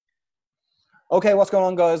Okay, what's going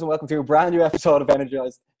on, guys, and welcome to a brand new episode of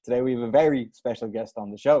Energized. Today we have a very special guest on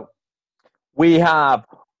the show. We have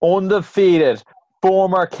undefeated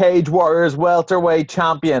former Cage Warriors welterweight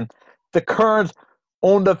champion, the current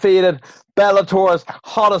undefeated Bellator's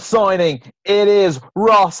hottest signing. It is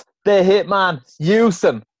Ross the Hitman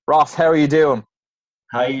Houston. Ross, how are you doing?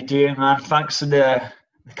 How you doing, man? Thanks for the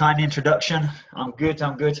kind introduction. I'm good.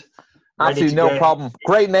 Ready Absolutely to no go. problem.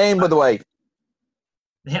 Great name, by the way.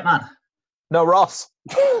 The Hitman. No, Ross.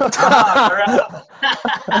 Sorry,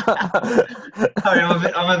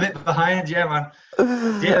 I'm a bit behind, yeah, man.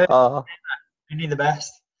 Yeah, you need the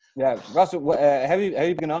best. Yeah, Ross, how have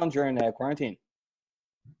you been on during quarantine?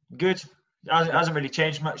 Good. It hasn't really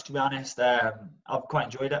changed much, to be honest. I've quite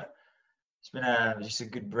enjoyed it. It's been just a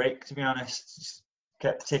good break, to be honest. Just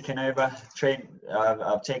kept taking over. I've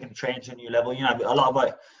taken the train to a new level. You know, a lot of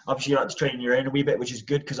it, obviously you like to train your own a wee bit, which is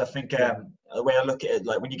good because I think the way I look at it,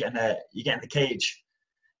 like when you get in the cage,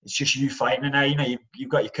 it's just you fighting, and now you know you've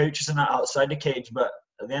got your coaches and that outside the cage, but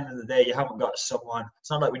at the end of the day, you haven't got someone. It's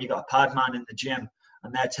not like when you got a pad man in the gym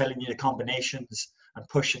and they're telling you the combinations and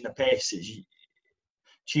pushing the pace. It's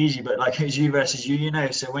cheesy, but like it's you versus you, you know.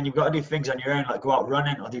 So when you've got to do things on your own, like go out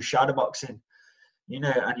running or do shadow boxing, you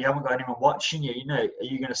know, and you haven't got anyone watching you, you know, are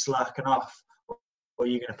you going to slacken off or are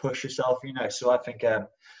you going to push yourself, you know? So I think I've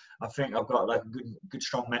got like a good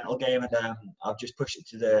strong mental game, and I've just pushed it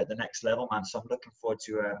to the next level, man. So I'm looking forward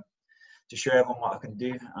to show everyone what I can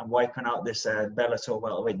do. I'm wiping out this Bellator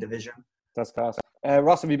welterweight division. That's class.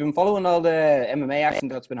 Ross, have you been following all the MMA action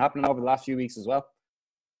that's been happening over the last few weeks as well?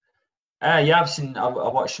 Yeah,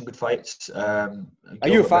 I've watched some good fights. Are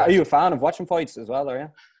you a fan of watching fights as well, are you?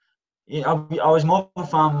 Yeah, I was more of a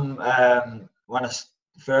fan when I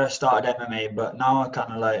first started MMA, but now I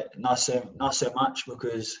kind of like not so much,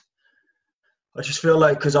 because I just feel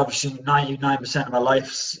like, because obviously 99% of my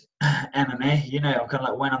life's MMA, you know, I'm kind of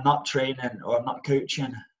like when I'm not training or I'm not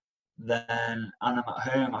coaching, then and I'm at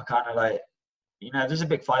home, I kind of like, you know, if there's a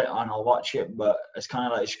big fight on, I'll watch it, but it's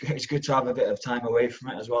kind of like it's good to have a bit of time away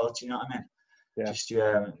from it as well. Do you know what I mean? Yeah. Just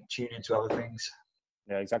to tune into other things.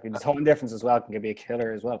 Yeah, exactly. The time difference as well can be a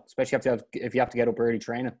killer as well, especially if you have to get up early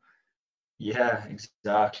training. Yeah,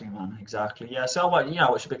 exactly, man. Exactly. Yeah. So I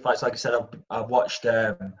watch the big fights. Like I said, I've watched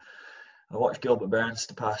Gilbert Burns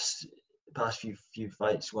the past few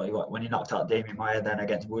fights. When he knocked out Damian Maia, then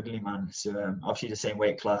against Woodley, man. So obviously the same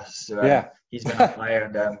weight class. So yeah, he's been on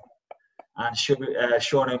fire, and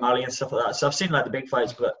Sean O'Malley and stuff like that. So I've seen like the big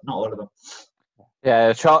fights, but not all of them.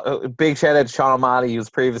 Yeah, big shout out to Sean O'Malley, who was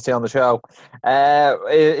previously on the show.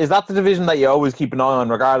 Is that the division that you always keep an eye on,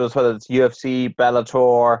 regardless whether it's UFC,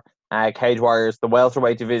 Bellator, Cage Warriors, the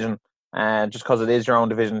welterweight division, just because it is your own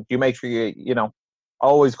division? You make sure you know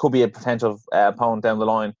always could be a potential opponent down the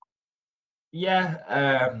line. Yeah,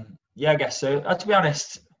 I guess so. To be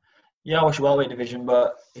honest, yeah, I watch the welterweight division,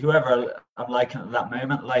 but whoever I'm liking at that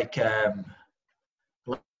moment, like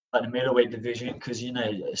the middleweight division, because you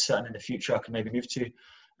know, certain in the future I can maybe move to.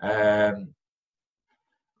 I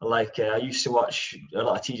used to watch a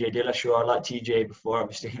lot of TJ Dillashaw. I liked TJ before,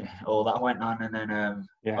 obviously, all that went on, and then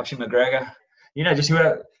obviously McGregor. You know, just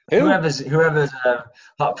whoever's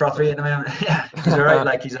hot property at the moment. Yeah, he's alright.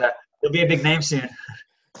 Like he'll be a big name soon.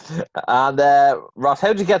 And Ross, how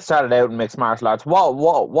did you get started out in mixed martial arts?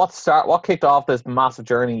 What kicked off this massive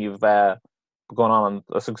journey you've gone on,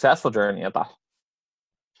 a successful journey at that?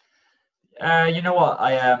 You know what?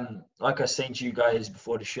 Like I was saying to you guys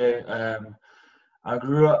before the show, I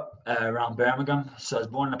grew up around Birmingham. So I was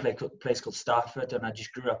born in a place called Stafford, and I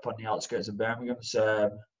just grew up on the outskirts of Birmingham. So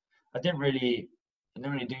I didn't really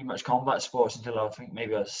do much combat sports until I think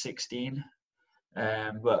maybe I was 16.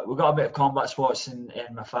 But we got a bit of combat sports in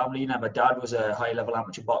my family. You know, my dad was a high-level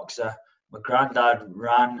amateur boxer. My granddad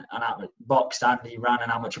ran an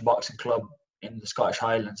amateur boxing club in the Scottish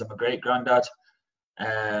Highlands, and my great-granddad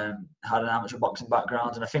had an amateur boxing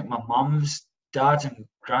background. And I think my mum's dad and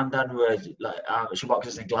granddad were like amateur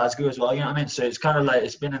boxers in Glasgow as well. You know what I mean? So it's kind of like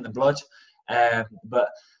it's been in the blood. But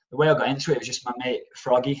the way I got into it was just my mate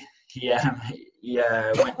Froggy. He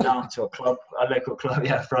went down to a local club.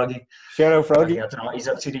 Yeah, Froggy. Shout out Froggy. I don't know what he's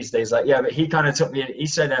up to these days. Like, yeah, but he kind of took me. He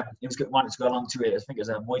said he wanted to go along to it. I think it was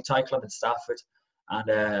a Muay Thai club in Stafford,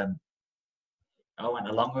 and I went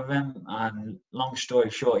along with him. And long story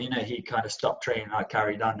short, you know, he kind of stopped training. I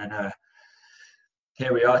carried on, and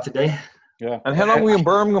here we are today. Yeah. And how long were you in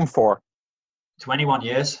Birmingham for? 21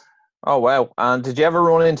 years. Oh wow! And did you ever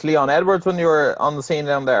run into Leon Edwards when you were on the scene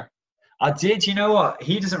down there? I did. You know what?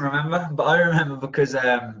 He doesn't remember, but I remember because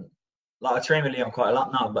I train with Leon quite a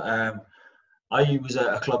lot now. But I was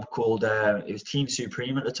at a club called it was Team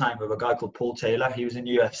Supreme at the time, with a guy called Paul Taylor. He was in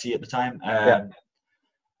UFC at the time.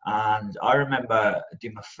 And I remember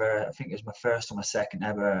doing I think it was my first or my second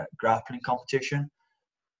ever grappling competition.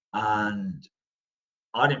 And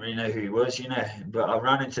I didn't really know who he was, you know, but I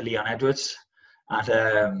ran into Leon Edwards,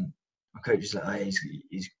 and my coach was like, oh,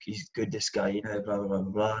 he's good, this guy, you know, blah, blah, blah,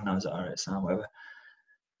 blah, blah. And I was like, all right, Sam, whatever.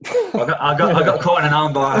 I got caught in an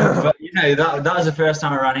armbar, but, you know, that was the first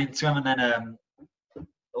time I ran into him. And then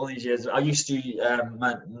all these years, I used to,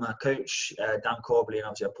 my coach, Dan Corbley, and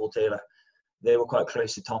obviously Paul Taylor, they were quite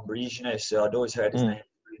close to Tom Breeze, you know, so I'd always heard his name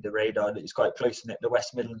through the radar. He's quite close in the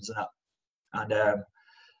West Midlands and that. And,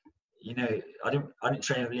 you know, I didn't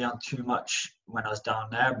train with Leon too much when I was down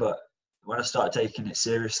there, but when I started taking it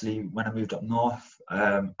seriously, when I moved up north,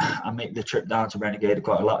 I made the trip down to Renegade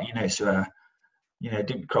quite a lot, you know, so, you know,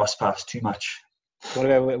 didn't cross paths too much.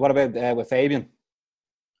 What about with Fabian?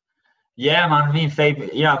 Yeah, man, me and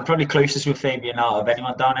Fabian, yeah, I'm probably closest with Fabian out of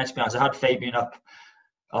anyone down there, to be honest. I had Fabian up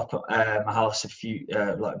at my house a few,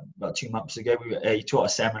 like about 2 months ago. He taught a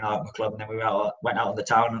seminar at my club, and then we went out in the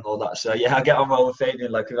town and all that. So yeah, I get on well with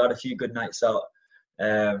Fabian. Like, we've had a few good nights out,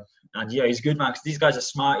 and yeah, he's good, man. Because these guys are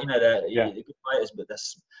smart, you know. They're good fighters, but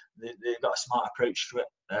they've got a smart approach to it.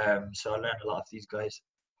 So I learned a lot of these guys.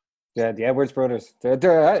 Yeah, the Edwards brothers.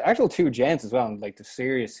 They're actual two gents as well, and like the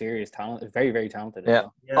serious talent. Very, very talented. Yeah.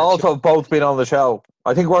 Well. Yeah, also both been on the show.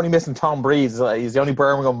 I think we're only missing Tom Breeze. He's the only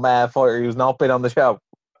Birmingham fighter who's not been on the show.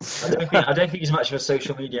 I don't think he's much of a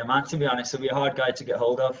social media man, to be honest. He'll be a hard guy to get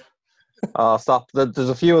hold of. Oh, stop. There's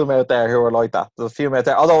a few of them out there who are like that. There's a few of them out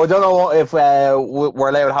there. Although I don't know if we're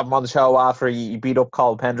allowed to have him on the show after he beat up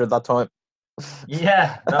Carl Pendred that time.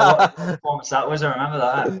 Yeah, what performance that was. I remember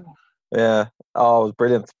that. Yeah. Oh, it was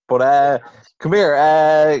brilliant. But come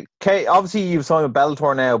here. Kate, obviously you've signed with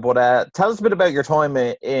Bellator now, but tell us a bit about your time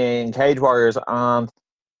in Cage Warriors and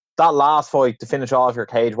that last fight to finish off your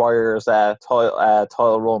Cage Warriors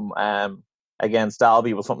title run against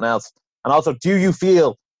Dalby was something else. And also, do you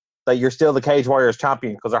feel that you're still the Cage Warriors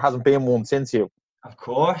champion? Because there hasn't been one since you. Of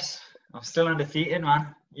course. I'm still undefeated,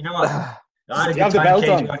 man. You know what? Do you have the belt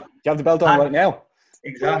on? Do you have the belt on right now?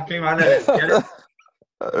 Exactly, man.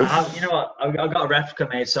 You know what? I got a replica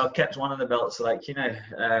made, so I kept one of the belts. Like, you know,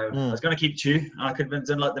 I was going to keep two. And I could have been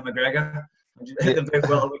done like the McGregor. I just hit them both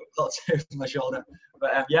well with belts over my shoulder.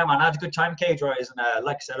 But yeah, man, I had a good time, Cage Warriors, and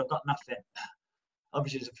like I said, I've got nothing.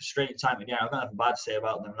 Obviously, it's a frustrating time again. I've got nothing bad to say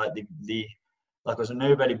about them. Like like I was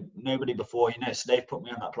nobody before, you know. So they put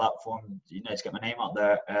me on that platform, you know, to get my name out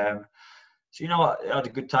there. So you know what? I had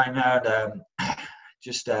a good time there, and I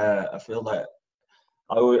feel like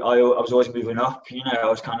I was always moving up. You know, I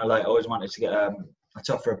was kind of like always wanted to get a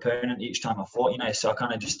tougher opponent each time I fought. You know, so I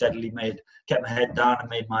kind of just steadily kept my head down and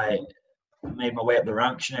made my way up the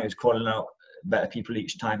ranks. You know, I was calling out better people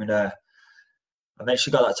each time, and I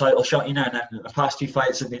eventually got that title shot. You know, and then the past two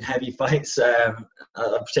fights have been heavy fights.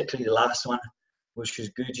 Particularly the last one, which was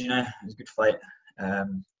good. You know, it was a good fight. I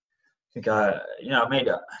think I made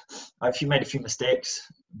a few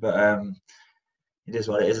mistakes, but it is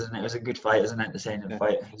what it is, isn't it? It was a good fight. It was an entertaining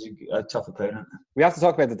fight. It was a tough opponent. We have to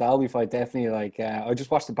talk about the Dalby fight, definitely. Like, I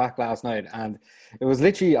just watched it back last night, and it was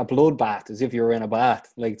literally a bloodbath, as if you were in a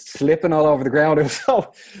bath, like slipping all over the ground.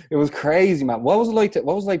 It was crazy, man. What was it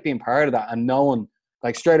like being part of that and knowing,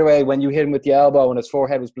 like, straight away when you hit him with the elbow and his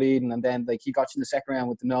forehead was bleeding, and then like he got you in the second round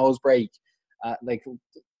with the nose break, like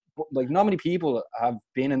not many people have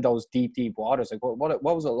been in those deep waters. Like, what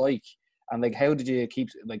was it like, and like how did you keep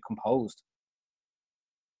like composed?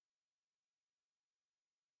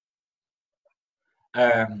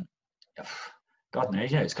 God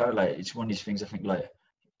knows, yeah. It's kind of like, it's one of these things I think like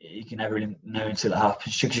you can never really know until it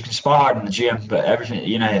happens. You can spar hard in the gym, but everything,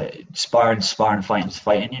 you know, sparring,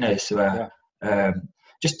 fighting, you know. So I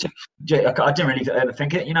didn't really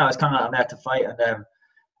overthink it, you know. I was kind of like, I'm there to fight, and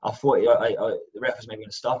I thought the ref was maybe going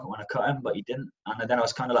to stop it when I cut him, but he didn't. And then I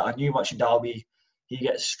was kind of like, I knew watching Dalby, he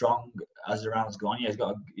gets strong as the rounds go on. Yeah, he's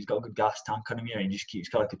got a good gas tank on him here, and he just keeps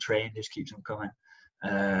kind of like a train, just keeps him coming.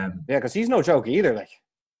 Yeah, because he's no joke either. Like,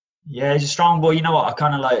 yeah, he's a strong boy. You know what? I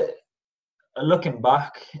kind of like, looking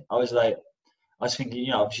back, I was thinking,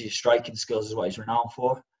 you know, obviously his striking skills is what he's renowned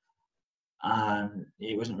for, and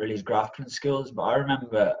it wasn't really his grappling skills. But I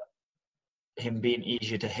remember him being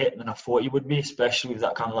easier to hit than I thought he would be, especially with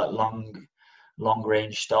that kind of like long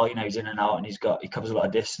range style. You know, he's in and out, and he covers a lot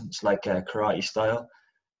of distance, like karate style.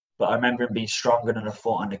 But I remember him being stronger than I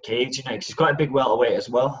thought on the cage. You know, because he's quite a big welterweight as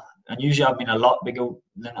well. And usually I've been a lot bigger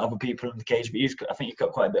than other people in the cage, but I think he's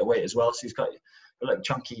got quite a bit of weight as well. So he's got like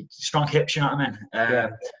chunky, strong hips. You know what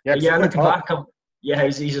I mean? Looking back,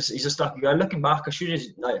 he's a stocky guy. Looking back, I should have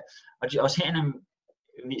I was hitting him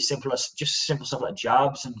with simple stuff like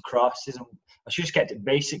jabs and crosses, and I should just kept it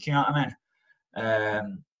basic. You know what I mean?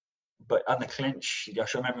 But on the clinch, I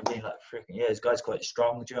remember being like, freaking, yeah, this guy's quite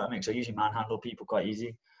strong. Do you know what I mean? So I usually manhandle people quite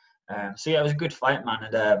easy. So yeah, it was a good fight, man.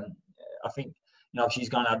 And I think, she's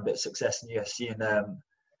gone and had a bit of success in UFC. And, I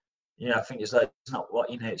think it's not what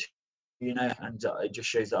and it just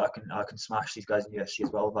shows that I can smash these guys in UFC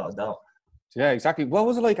as well, without a doubt. Yeah, exactly. What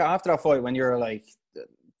was it like after that fight when you're like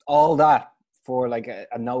all that for like a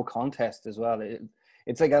no contest as well?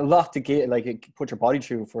 It's like a lot to get, like, put your body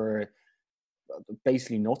through for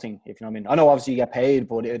basically nothing, if you know what I mean. I know obviously you get paid,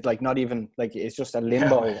 but it like not even like it's just a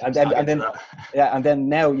limbo. Yeah, and then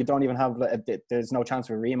now you don't even have there's no chance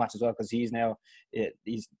for a rematch as well, because he's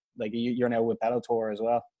like you're now with Bellator as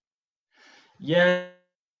well. Yeah.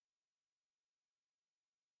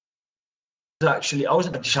 Actually, I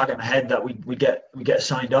wasn't just had it in my head that we get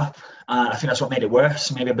signed up, and I think that's what made it worse.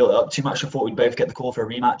 Maybe I built it up too much. I thought we'd both get the call for a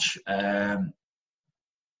rematch,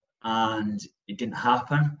 and it didn't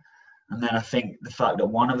happen. And then I think the fact that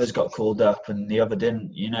one of us got called up and the other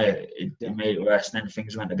didn't, it made it worse. And then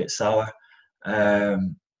things went a bit sour. But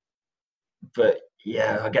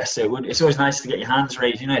yeah, I guess it's always nice to get your hands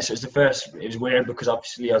raised, So it was weird because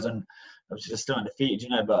obviously I was just still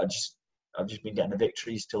undefeated, But I've just been getting the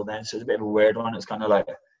victories till then. So it's a bit of a weird one. It's kind of like,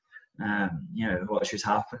 what just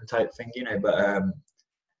happened type thing, But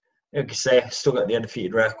like you say, I still got the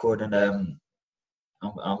undefeated record, and I'm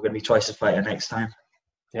going to be twice as fighter next time.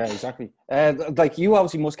 Yeah, exactly. Like you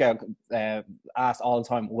obviously must get asked all the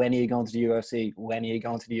time, when are you going to the UFC? When are you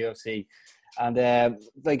going to the UFC? And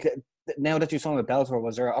like now that you're signed with Bellator,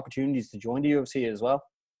 was there opportunities to join the UFC as well?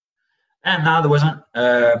 No, there wasn't.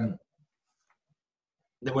 There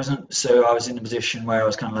wasn't. So I was in a position where I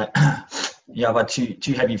was kind of like, I've had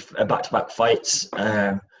two heavy back-to-back fights,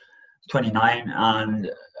 29, and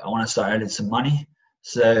I want to start earning some money.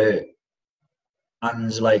 So.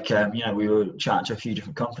 And like, we were chatting to a few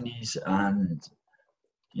different companies, and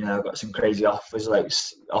I got some crazy offers, like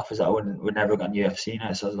offers that I would never have got in UFC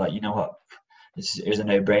now. So I was like, you know what, it was a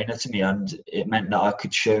no-brainer to me, and it meant that I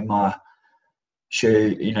could show I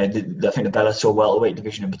think the Bellator welterweight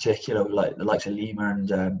division in particular, like the likes of Lima,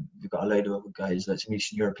 and we've got a load of other guys, like some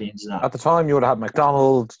Eastern Europeans and that. At the time, you would have had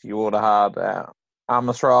McDonald, you would have had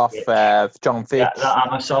Amisroff, John Fitch. Yeah, that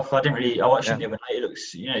Amisroff, I watched him the other night. It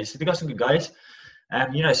looks, they got some good guys.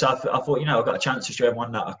 So I thought, I've got a chance to show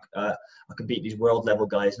everyone that I can beat these world level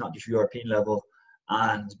guys, not just European level,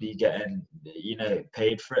 and be getting,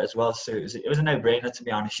 paid for it as well. So it was a no-brainer, to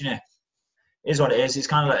be honest. It is what it is. It's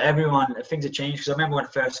kind of like everyone, things have changed. Because I remember when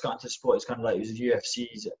I first got into sport, it's kind of like it was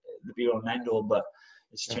UFC's the be-all and end-all, but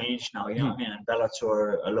it's changed now. You know what I mean? And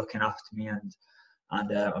Bellator are looking after me, and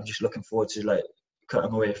I'm just looking forward to like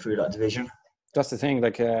cutting my way through that division. That's the thing.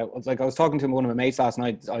 Like I was talking to one of my mates last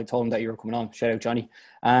night. I told him that you were coming on. Shout out Johnny.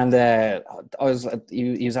 And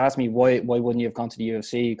he was asking me why wouldn't you have gone to the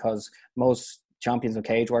UFC? Because most champions of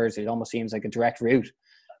Cage Warriors, it almost seems like a direct route.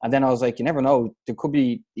 And then I was like, you never know. You could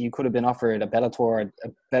have been offered a Bellator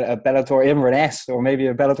Inverness, or maybe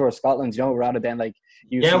a Bellator Scotland, rather than like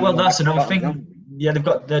UFC. Yeah, well, that's another thing. Yeah,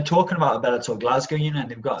 they're talking about a Bellator Glasgow, and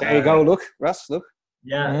they've got. There you go. Look, Russ. Look.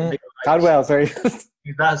 Yeah. Caldwell, sorry.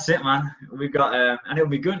 That's it, man. We've got, and it'll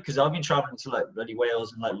be good because I've been traveling to like bloody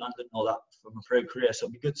Wales and like London and all that for my pro career, so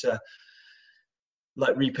it'll be good to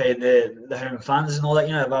like repay the home fans and all that.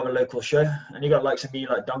 Have a local show, and you got like some me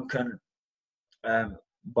like Duncan,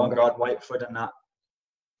 Bongard, Whitefoot, and that.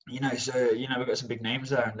 So we've got some big names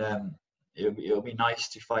there, and it'll be nice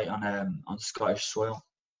to fight on Scottish soil.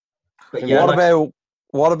 But yeah,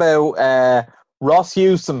 what about Ross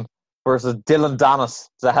Houston versus Dylan Dennis?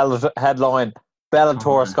 The headline.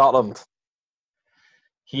 Bellator Scotland.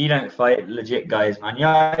 He don't fight legit guys, man.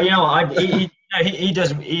 Yeah, he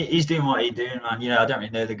does. He's doing what he's doing, man. I don't really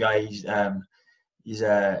know the guy. He's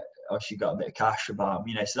obviously got a bit of cash about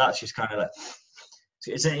him, So that's just kind of like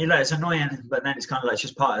it's annoying, but then it's kind of like it's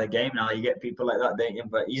just part of the game now. You get people like that, don't you?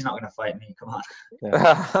 But he's not going to fight me. Come on.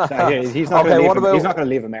 Yeah. He's not going to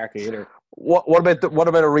leave America either. What about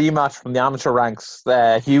a rematch from the amateur ranks?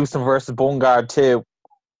 Houston versus Bungard 2.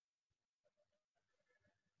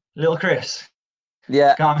 Little Chris.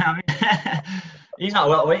 Yeah. Can't have him. He's not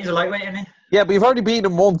welterweight, he's a lightweight, isn't he? Yeah, but you've already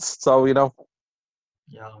beaten him once, so Yeah,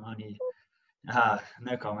 man.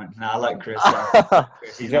 No comment. I like Chris.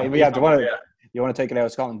 You want to take it out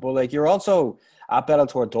of Scotland. But like, you're also at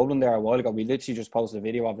Bellator Dublin there a while ago. We literally just posted a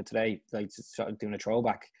video of it today, like doing a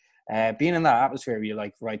throwback. Being in that atmosphere, you're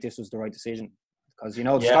like, right, this was the right decision. Because, the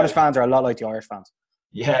Scottish fans are a lot like the Irish fans.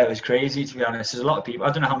 Yeah, it was crazy, to be honest. There's a lot of people.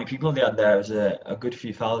 I don't know how many people they had there. It was a good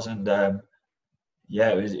few thousand.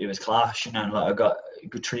 yeah, it was class, you know, and like I got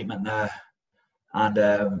good treatment there, and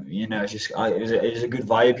you know, it was a good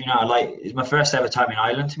vibe, you know. It's my first ever time in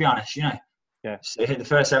Ireland, to be honest, you know. Yeah. So the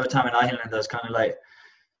first ever time in Ireland, I was kind of like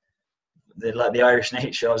the Irish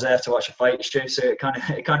nature. I was there to watch a fight show, so it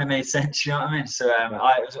kind of made sense, you know what I mean. So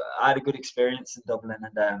I had a good experience in Dublin,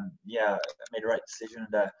 and yeah, I made the right decision,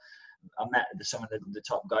 and I met some of the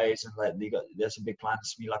top guys, and like there's some big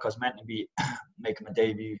plans for me. Like I was meant to be making my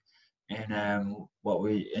debut in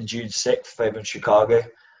in June 6th over in Chicago,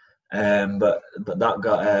 but that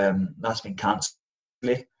got that's been cancelled.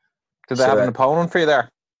 Did they have an opponent for you there?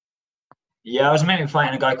 Yeah, I was meant to be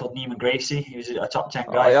fighting a guy called Neiman Gracie. He was a top 10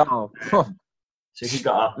 guy. Oh, yeah. So he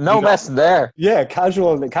got messing there. Yeah,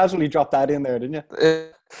 casually dropped that in there, didn't you?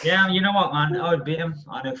 Yeah, you know what, man? I would beat him.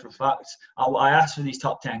 I know for a fact. I asked for these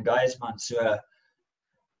top 10 guys, man. So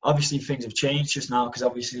obviously things have changed just now because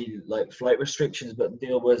obviously like flight restrictions. But the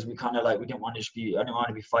deal was we didn't want to just be. I didn't want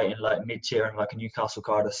to be fighting like mid tier and like a Newcastle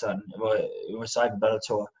card or something. We're signing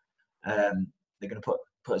Bellator. They're gonna put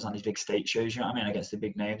us on these big state shows. You know what I mean? Against the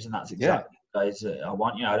big names, and that's exactly the guys that I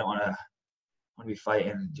want. You know, I don't want to be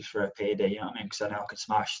fighting just for a payday. You know what I mean? Because I know I can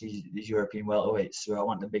smash these European welterweights. So I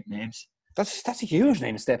want the big names. That's a huge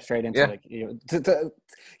name to step straight into. Yeah. Like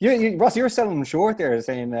you Ross, you were selling him short there,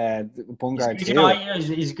 saying Bungard.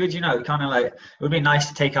 He's good. You know, kind of like it would be nice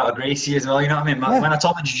to take out a Gracie as well. You know what I mean? When I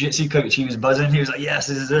told my jiu-jitsu coach, he was buzzing. He was like, "Yes,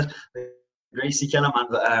 this is it, Gracie killer, man."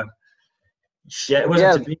 But it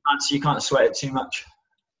wasn't to be, man. So you can't sweat it too much.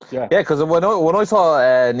 Yeah, because when I saw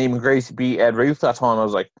Neiman Gracie beat Ed Ruth that time, I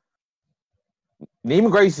was like, Neiman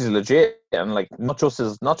Gracie's legit, and like not just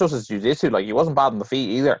his jiu-jitsu. Like he wasn't bad on the feet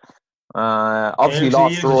either. Obviously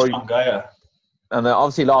lost Roy, and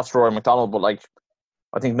obviously lost Roy McDonald, but like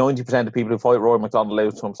I think 90% of people who fight Roy McDonald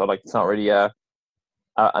lose to him, so like it's not really a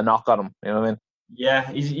knock on him. You know what I mean?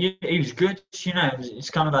 Yeah, he was good. You know, it's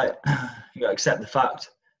kind of like you got to accept the fact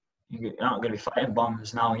you're not going to be fighting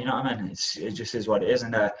bombs now. You know what I mean? It just is what it is,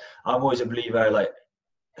 and I'm always a believer. Like,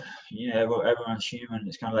 you know, everyone's human.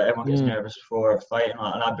 It's kind of like everyone gets nervous before fighting,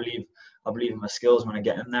 and I believe in my skills when I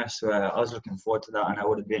get in there. So I was looking forward to that, and I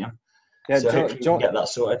would have beat him. Yeah, so hopefully we can get that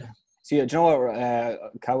sorted. See, do you know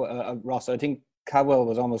what, Ross? I think Caldwell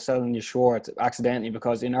was almost selling you short accidentally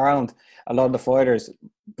because in Ireland, a lot of the fighters,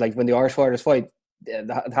 like when the Irish fighters fight,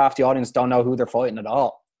 half the audience don't know who they're fighting at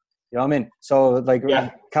all. You know what I mean? So like,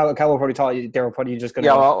 Caldwell probably thought they were probably just going to.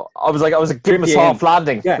 Yeah, well, I was like, give him a soft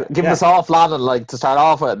landing. Yeah, give him a soft landing, like to start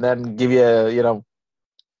off with, and then give you, you know.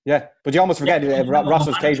 Yeah, but you almost forget Ross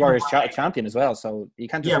was Cage Warriors champion as well, so you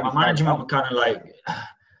can't just. Yeah, my management were kind of like.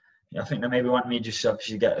 I think they maybe want me just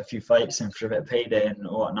obviously get a few fights in for a bit of payday and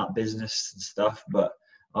whatnot, business and stuff. But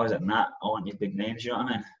I was like, nah, I want these big names, you know what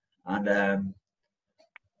I mean? And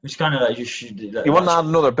it's kind of like you should. You want to add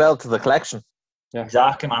another belt to the collection? Yeah,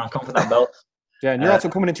 exactly, man. I'll come for that belt. Yeah, and you're also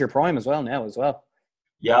coming into your prime as well now, as well.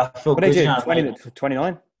 Yeah, I feel good. What age are you?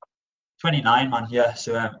 29? 29, man. Yeah,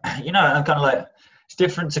 so you know, I'm kind of like it's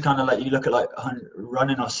different to kind of like you look at like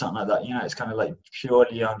running or something like that. You know, it's kind of like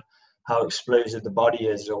purely on how explosive the body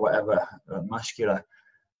is or whatever, muscular.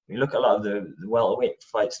 You look at a lot of the welterweight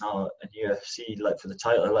fights now in UFC, like for the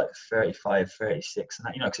title, like 35, 36, and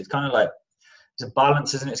that, you know, because it's kind of like it's a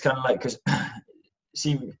balance, isn't it? It's kind of like because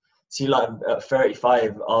see, like at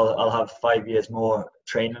 35, I'll have 5 years more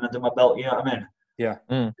training under my belt. You know what I mean? Yeah.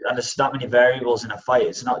 And there's that many variables in a fight.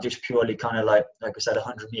 It's not just purely kind of like I said,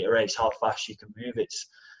 100-meter race, how fast you can move. It's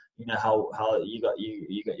you know how you got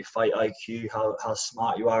your fight IQ, how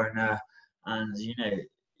smart you are in there, and you know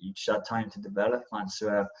you just had time to develop, man.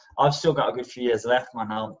 So I've still got a good few years left,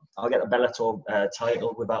 man. I'll get the Bellator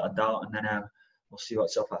title without a doubt, and then we'll see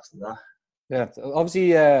what's up after that. Yeah,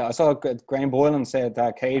 obviously I saw Graham Boylan said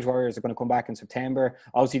that Cage Warriors are going to come back in September.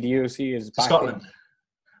 Obviously the UFC is back. Scotland.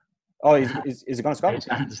 Oh, is it going to Scotland?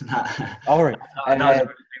 All right.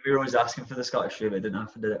 We were always asking for the Scottish show, but it didn't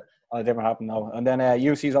happen, did it? Oh, it never happened, no. And then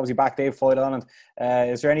UFC is obviously back. They've Fight Island.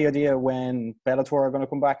 Is there any idea when Bellator are going to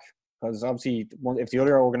come back? Because obviously, if the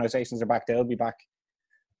other organisations are back, they'll be back.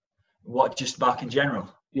 What, just back in general?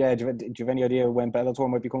 Yeah, do you have any idea when Bellator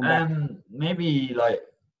might be coming back? Maybe like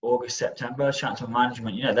August, September. Chat to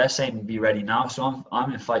management. You know, they're saying be ready now. So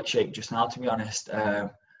I'm in fight shape just now, to be honest. Yeah,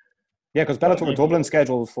 because Bellator Dublin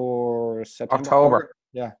scheduled for September. October.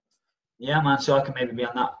 Yeah. Yeah, man. So I can maybe be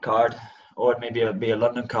on that card. Or maybe it'll be a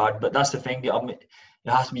London card, but that's the thing. It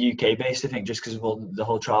has to be UK based, I think, just because of the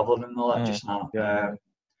whole travel and all that just now. Yeah.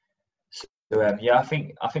 Yeah, I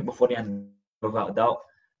think before the end, without a doubt.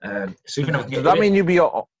 So does that mean you'd be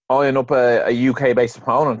eyeing up a UK based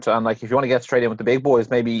opponent? And like, if you want to get straight in with the big boys,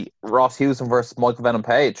 maybe Ross Houston versus Michael Venom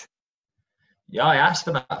Page. Yeah, I asked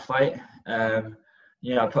for that fight.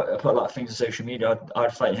 Yeah, I put a lot of things on social media.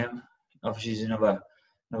 I'd fight him. Obviously, he's another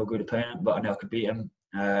good opponent, but I know I could beat him.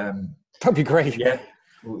 That'd be great. Yeah,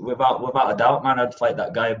 without a doubt, man, I'd fight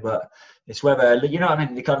that guy. But it's whether, you know what I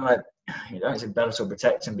mean. They kind of like, you know, it's a Bellator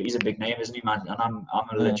protect him, but he's a big name, isn't he, man? And I'm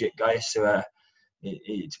a legit guy, so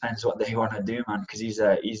it depends what they want to do, man. Because he's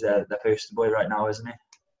the poster boy right now, isn't he?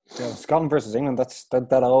 Yeah, Scotland versus England.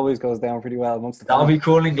 That always goes down pretty well amongst the. That'll be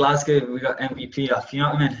cool in Glasgow. We got MVP off. You know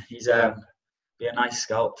what I mean? He's be a nice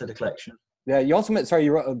scalp to the collection. Yeah, you also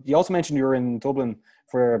mentioned you were in Dublin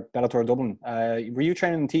for Bellator Dublin. Were you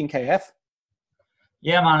training in TNKF?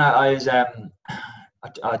 Yeah, man. I was.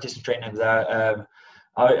 I did some training there.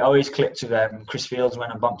 I always clicked with Chris Fields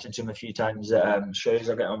when I bumped into him a few times at shows.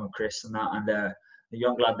 I get on with Chris and that, and the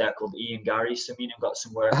young lad there called Ian Gary. So me and him got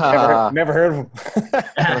some work. Never heard of him.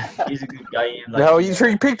 He's a good guy. Ian, no, he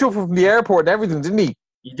picked up from the airport and everything, didn't he?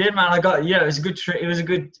 He did, man. It was a good trip. It was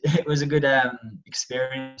a good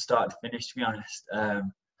experience, start to finish, to be honest.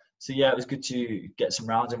 So yeah, it was good to get some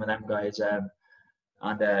rounds in with them guys.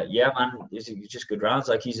 Yeah, man, it's just good rounds.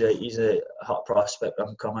 Like he's a hot prospect, up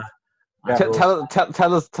and comer. Yeah.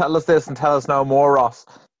 Tell us this and tell us no more, Ross.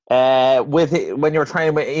 When you were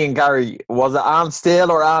training with Ian Gary, was it on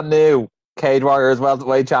still or on new Cage Warriors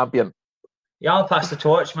welterweight champion? Yeah, I'll pass the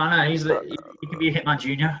torch, man. He could be a Hitman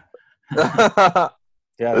Junior.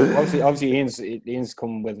 Yeah, obviously Ian's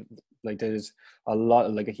come with, like, there's a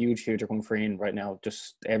lot, like a huge future coming for Ian right now.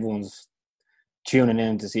 Just everyone's tuning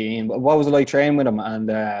in to see Ian. But what was it like training with him, and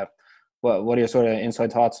what are your sort of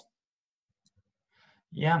inside thoughts?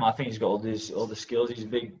 Yeah, man, I think he's got all the skills. He's a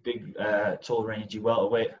big, tall, rangy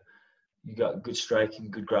welterweight. You got good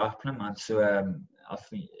striking, good grappling, man. So I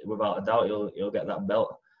think without a doubt he'll get that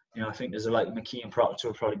belt. You know, I think there's McKee and Proctor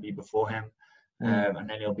will probably be before him. And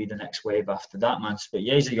then he'll be the next wave after that, man. But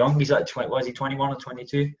yeah, he's like 21 or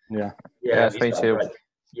 22? Yeah, 22.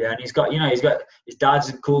 Yeah, and he's got his dad's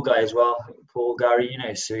a cool guy as well, Paul Gary. You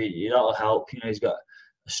know, so that'll help. You know, he's got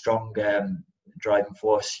a strong driving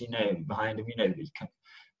force, you know, behind him. You know,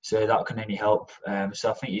 so that can only help. So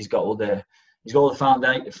I think he's got all the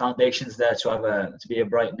foundations there to be a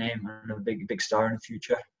bright name and a big star in the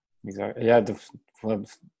future. Exactly.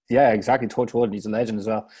 Yeah, exactly. Touch wood. He's a legend as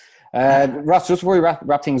well. Ross, just before we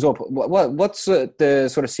wrap things up, what's the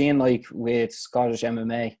sort of scene like with Scottish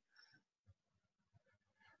MMA?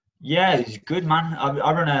 Yeah, it's good, man.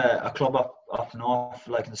 I run a club up north,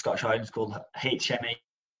 like in the Scottish Highlands, called HMA.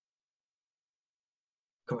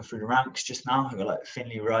 Coming through the ranks just now, I got like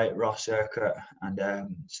Finley Wright, Ross Urquhart, and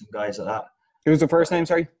some guys like that. Who's the first name?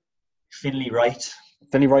 Sorry, Finley Wright.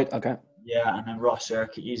 Finley Wright. Okay. Yeah, and then Ross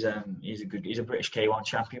Urquhart. He's a British K1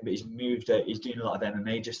 champion, but he's moved. He's doing a lot of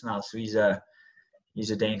MMA just now, so he's a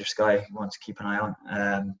dangerous guy. He wants to keep an eye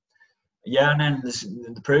on. Yeah, and then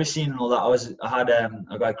the pro scene and all that. I had a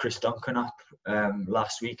guy, Chris Duncan, up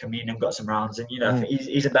last week. I mean, him got some rounds, and you know,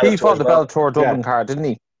 he's a Bellator. He fought the Bellator Dublin card, didn't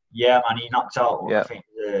he? Yeah, man, he knocked out I think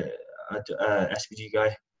the SPG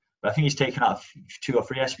guy. But I think he's taken out 2 or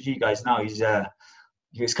 3 SPG guys now.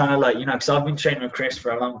 He's kind of like, you know, because I've been training with Chris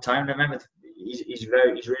for a long time. I remember he's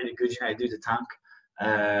really good. You know, he do the tank,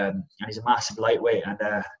 and he's a massive lightweight. And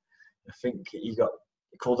I think he got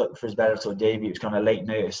called up for his Bellator debut. It was kind of late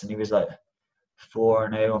notice, and he was like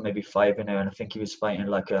 4-0 or maybe 5-0. And I think he was fighting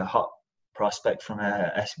like a hot prospect from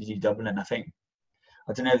SPG Dublin. I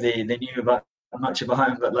don't know if they knew much about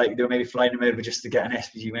him, but like they were maybe flying him over just to get an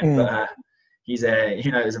SPG win. But he's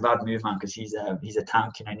it was a bad move, man, because he's a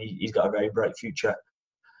tank, and he's got a very bright future.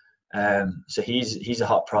 So he's a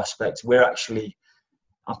hot prospect.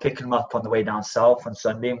 I'm picking him up on the way down south on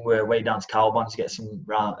Sunday, and we're way down to Calbon to get some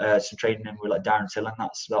training in with like Darren Till, and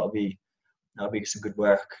that'll be some good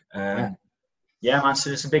work. Yeah, man. So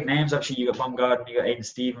there's some big names. Actually, you got Bumgard and you got Aiden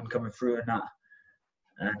Stephen coming through and that.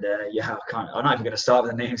 And I'm not even going to start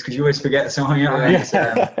with the names because you always forget someone. You know what I mean?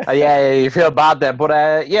 So, yeah, you feel bad then. But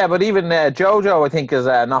but even JoJo, I think, is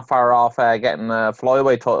not far off getting a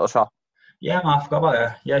flyweight title shot. Yeah, man, I forgot about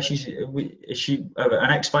her. Yeah, is she an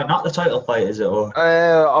next fight? Not the title fight, is it? Or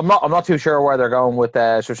I'm not too sure where they're going with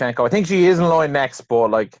Shevchenko. I think she is in line next, but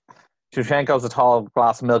like Shevchenko's a tall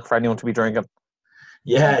glass of milk for anyone to be drinking.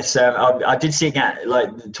 Yeah, I did see again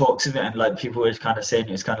like the talks of it, and like people were kind of saying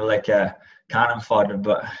it was kind of like cannon fodder,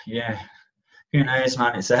 but yeah, who knows,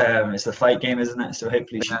 man? It's the fight game, isn't it? So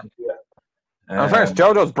hopefully she can do it. First,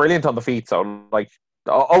 JoJo's brilliant on the feet, so like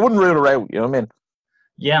I wouldn't rule her out. You know what I mean?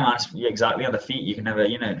 Yeah, man. Exactly. On the feet, you can never,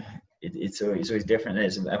 you know, it's always different.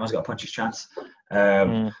 Everyone's got a puncher's chance.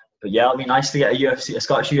 But yeah, it'll be nice to get a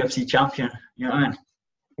Scottish UFC champion. You know what I mean?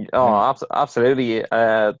 Oh, absolutely.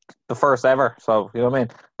 The first ever. So you know what I mean.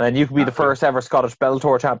 And you could be the first ever Scottish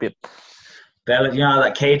Bellator champion. Bella,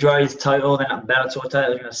 that Cage Rise title, then that Bellator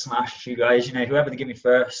title, going to smash a few guys. Whoever they give me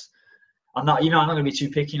first. I'm not going to be too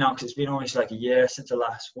picky now because it's been almost like a year since I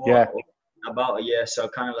last fought. Yeah. About a year, so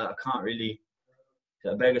kind of like I can't really.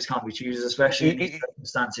 Beggars can't be choosers, especially in these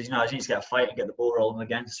circumstances. I just need to get a fight and get the ball rolling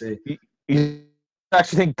again. So You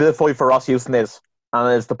actually think the fight for Ross Houston is,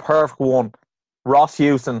 and it's the perfect one. Ross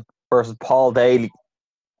Houston versus Paul Daly.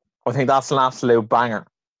 I think that's an absolute banger.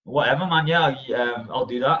 Whatever, man. Yeah, I'll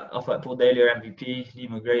do that. I'll fight Paul Daly or MVP,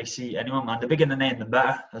 Nemo Gracie, anyone, man. The bigger the name, the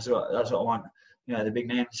better. That's what I want. The big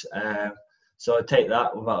names. So I'd take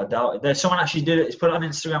that without a doubt. There's someone actually did it. It's put it on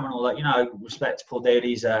Instagram and all that. Respect Paul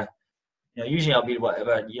Daly's. Usually I'll be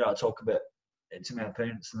whatever. I talk a bit to my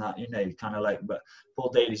opponents and that. Kind of like. But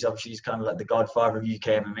Paul Daly's obviously he's kind of like the godfather of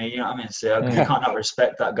UK MMA. You know what I mean? So you can't not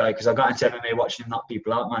respect that guy because I got into MMA watching him knock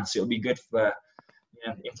people out, man. So it'll be good for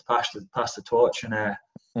him to pass the torch and.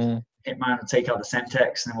 Hitman and take out the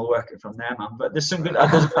Semtex and then we'll work it from there, man. But there's some good.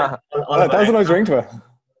 That's a nice ring to it.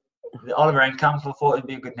 Oliver Enkamp, I thought would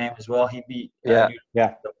be a good name as well. He'd be He's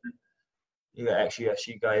an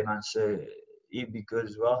ex-UFC guy, man, so he'd be good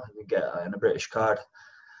as well. He'd get in a British card.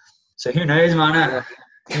 So who knows, man?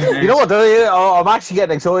 You know what? I'm actually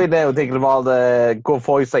getting excited now thinking of all the good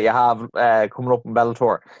fights that you have coming up in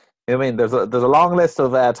Bellator. You know what I mean? There's a long list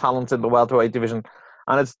of talent in the welterweight division,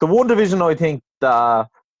 and it's the one division I think that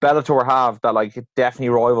Bellator have that like definitely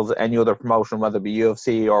rivals any other promotion, whether it be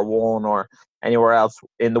UFC or ONE or anywhere else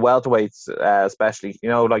in the welterweights, especially.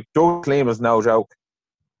 Like Douglas Lima is no joke.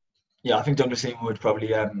 Yeah, I think Douglas Lima would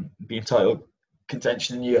probably be in title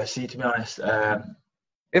contention in the UFC, to be honest.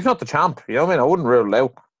 If not the champ, you know what I mean? I wouldn't rule it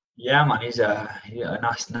out. Yeah, man, he's a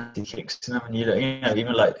nasty kicks in him, and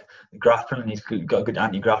even like grappling, he's got a good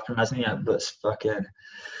anti-grappling, hasn't he? But it's fucking.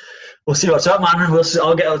 We'll see what's up, man.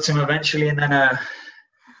 I'll get out to him eventually, and then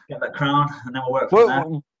get that crown, and then we'll work from there.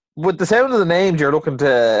 With the sound of the names you're looking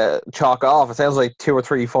to chalk off, it sounds like 2 or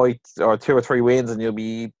 3 fights or 2 or 3 wins, and you'll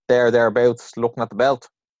be thereabouts looking at the belt.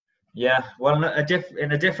 Yeah, well,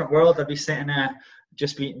 in a different world, I'd be sitting there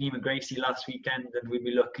just beating Neiman Gracie last weekend, and we'd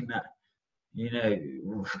be looking at,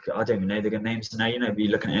 I don't even know the names now. Be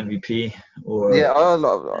looking at MVP or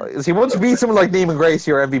see, once you beat someone like Neiman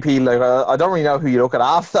Gracie or MVP, like I don't really know who you look at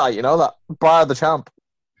after that. That bar the champ.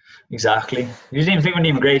 Exactly. You didn't even think with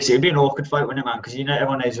Neiman Gracie, it'd be an awkward fight, wouldn't it, man? Because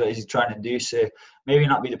everyone knows what he's trying to do. So maybe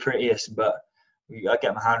not be the prettiest, but I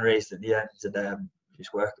get my hand raised at the end and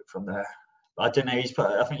just work it from there. But I don't know.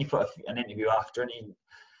 I think he put an interview after, and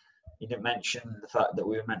he didn't mention the fact that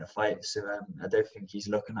we were meant to fight. So I don't think he's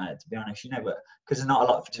looking at it, to be honest. But because there's not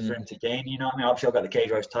a lot for him to gain. You know what I mean? Obviously, I've got the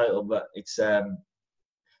Cage Rise title, but it's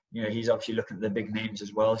he's obviously looking at the big names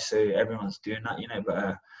as well. So everyone's doing that.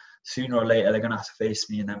 But sooner or later they're gonna have to face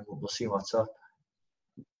me, and then we'll see what's up.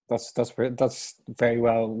 That's very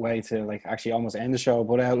well way to like actually almost end the show.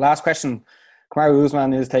 But last question. Kamaru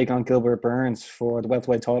Usman is taking on Gilbert Burns for the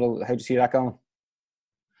welterweight title. How do you see that going?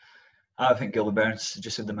 I think Gilbert Burns,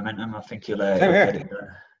 just with the momentum, I think he'll get it done.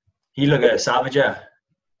 He look at savage, yeah.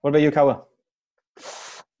 What about you, Kawa?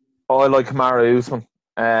 I like Kamaru Usman.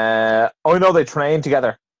 I know they train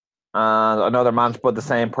together, and I know they're managed by the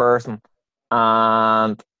same person.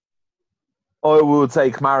 And I would say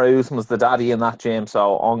Kamaru Usman's the daddy in that gym,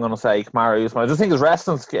 so I'm going to say Kamaru Usman. I just think his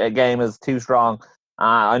wrestling game is too strong.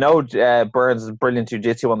 I know Burns is brilliant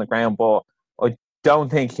jiu-jitsu on the ground, but I don't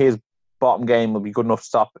think his bottom game will be good enough to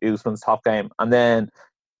stop Usman's top game. And then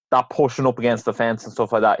that pushing up against the fence and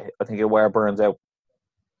stuff like that, I think it'll wear Burns out.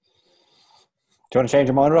 Do you want to change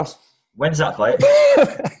your mind, Ross? When's that fight?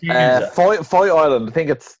 Fight Island. I think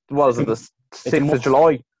it's, the 6th of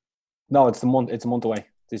July? No, it's a month away.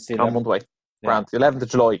 It's a month away. Grant, the 11th of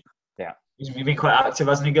July. Yeah. He's been quite active,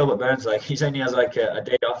 hasn't he, Gilbert Burns? Like, he's only has like a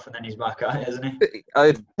day off and then he's back at it, isn't he?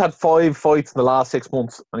 I've had 5 fights in the last 6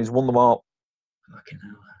 months and he's won them all. Fucking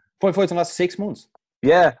hell. 5 fights in the last 6 months?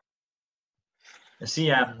 Yeah. I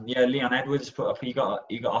see, Leon Edwards put up, he got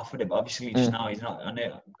offered it, but obviously just now he's not. I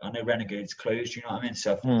know Renegade's closed, you know what I mean?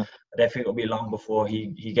 So I don't think it'll be long before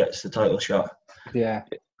he gets the title shot. Yeah.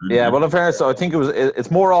 Yeah, well, in fairness, I think it's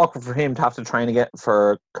more awkward for him to have to train again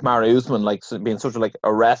for Kamaru Usman, like being such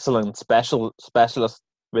a wrestling specialist.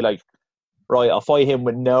 Be like, right, I'll fight him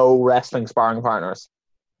with no wrestling sparring partners.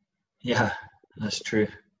 Yeah, that's true.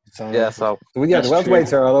 So the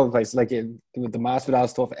welterweights are all over the place, like with the Masvidal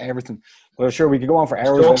stuff, everything. But sure, we could go on for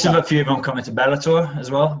hours. Talks of a few of them coming to Bellator as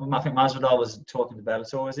well. I think Masvidal was talking to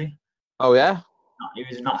Bellator, was he? Oh yeah. He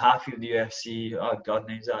was not happy with the UFC. Oh, God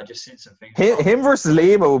knows that. I just seen some things. Him versus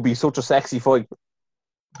Lima would be such a sexy fight.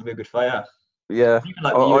 It'd be a good fight, yeah.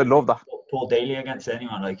 I'd love that. Paul Daly against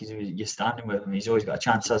anyone, like you're standing with him. He's always got a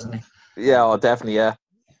chance, hasn't he? Yeah, definitely, yeah.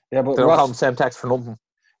 Yeah, but They don't call them Semtex for nothing.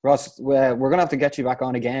 Ross, we're going to have to get you back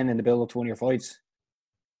on again in the build-up to one of your fights.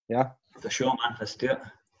 Yeah? For sure, man. Let's do it.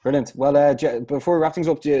 Brilliant. Well, before we wrap things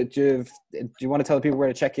up, do you want to tell people where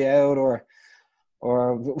to check you out or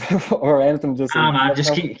or anything? Man,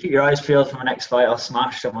 just keep your eyes peeled for my next fight. I'll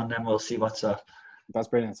smash them and then we'll see what's up. That's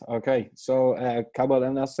brilliant. Okay. So, Cowboy,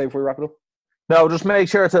 anything else to say before we wrap it up? No, just make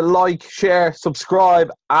sure to like, share, subscribe,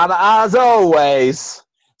 and as always,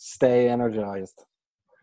 stay energized.